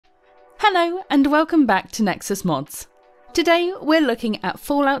Hello and welcome back to Nexus Mods. Today we're looking at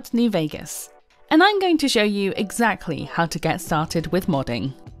Fallout New Vegas, and I'm going to show you exactly how to get started with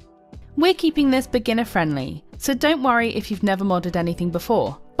modding. We're keeping this beginner friendly, so don't worry if you've never modded anything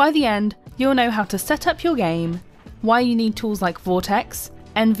before. By the end, you'll know how to set up your game, why you need tools like Vortex,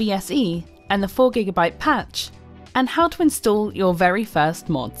 NVSE, and the 4GB patch, and how to install your very first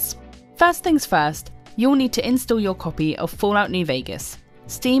mods. First things first, you'll need to install your copy of Fallout New Vegas.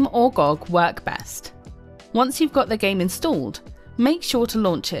 Steam or GOG work best. Once you've got the game installed, make sure to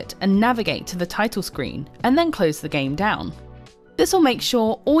launch it and navigate to the title screen and then close the game down. This will make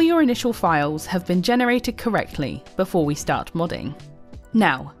sure all your initial files have been generated correctly before we start modding.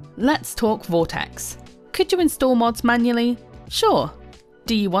 Now, let's talk Vortex. Could you install mods manually? Sure.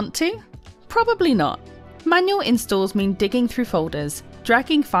 Do you want to? Probably not. Manual installs mean digging through folders,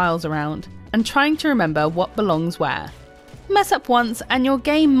 dragging files around, and trying to remember what belongs where. Mess up once and your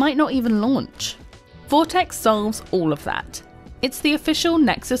game might not even launch. Vortex solves all of that. It's the official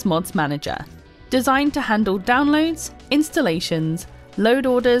Nexus Mod Manager, designed to handle downloads, installations, load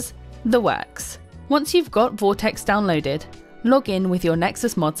orders, the works. Once you've got Vortex downloaded, log in with your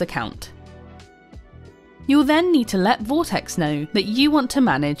Nexus Mods account. You'll then need to let Vortex know that you want to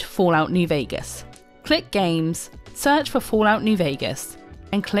manage Fallout New Vegas. Click Games, search for Fallout New Vegas,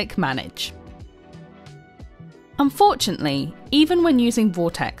 and click Manage. Unfortunately, even when using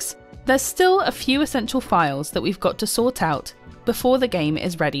Vortex, there's still a few essential files that we've got to sort out before the game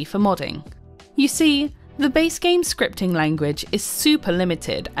is ready for modding. You see, the base game scripting language is super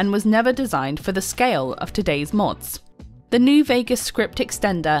limited and was never designed for the scale of today's mods. The New Vegas Script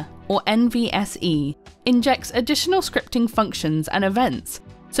Extender, or NVSE, injects additional scripting functions and events,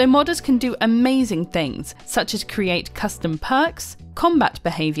 so modders can do amazing things such as create custom perks, combat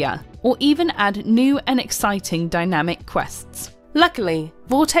behaviour, or even add new and exciting dynamic quests. Luckily,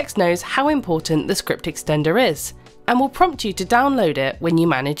 Vortex knows how important the script extender is, and will prompt you to download it when you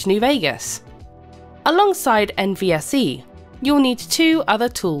manage New Vegas. Alongside NVSE, you'll need two other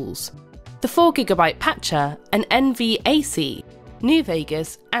tools, the 4GB Patcher and NVAC, New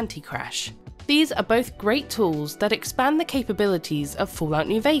Vegas Anti-Crash. These are both great tools that expand the capabilities of Fallout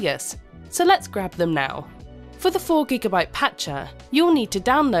New Vegas, so let's grab them now. For the 4GB Patcher, you'll need to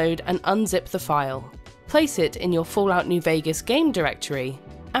download and unzip the file, place it in your Fallout New Vegas game directory,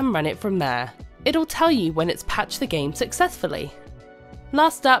 and run it from there. It'll tell you when it's patched the game successfully.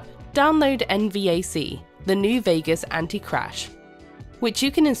 Last up, download NVAC, the New Vegas Anti-Crash, which you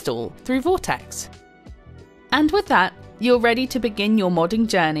can install through Vortex. And with that, you're ready to begin your modding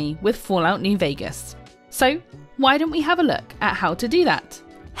journey with Fallout New Vegas. So, why don't we have a look at how to do that?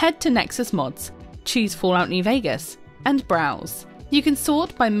 Head to Nexus Mods, choose Fallout New Vegas, and browse. You can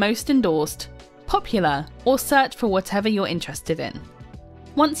sort by most endorsed, popular, or search for whatever you're interested in.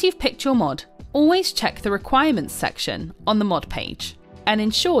 Once you've picked your mod, always check the requirements section on the mod page, and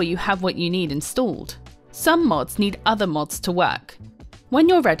ensure you have what you need installed. Some mods need other mods to work. When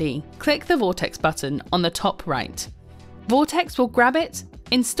you're ready, click the Vortex button on the top right. Vortex will grab it,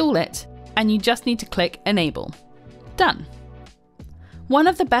 install it, and you just need to click Enable. Done. One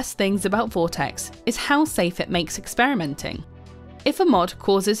of the best things about Vortex is how safe it makes experimenting. If a mod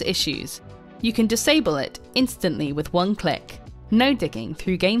causes issues, you can disable it instantly with one click, no digging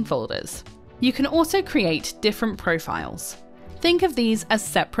through game folders. You can also create different profiles. Think of these as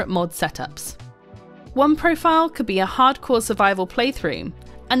separate mod setups. One profile could be a hardcore survival playthrough,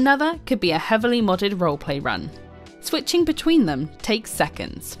 another could be a heavily modded roleplay run. Switching between them takes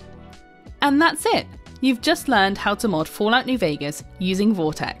seconds. And that's it! You've just learned how to mod Fallout New Vegas using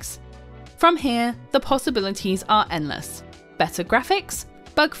Vortex. From here, the possibilities are endless. Better graphics,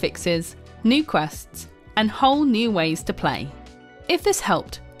 bug fixes, new quests, and whole new ways to play. If this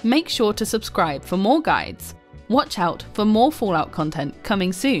helped, make sure to subscribe for more guides, watch out for more Fallout content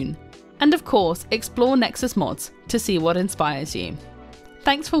coming soon, and of course explore Nexus Mods to see what inspires you.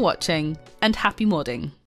 Thanks for watching, and happy modding!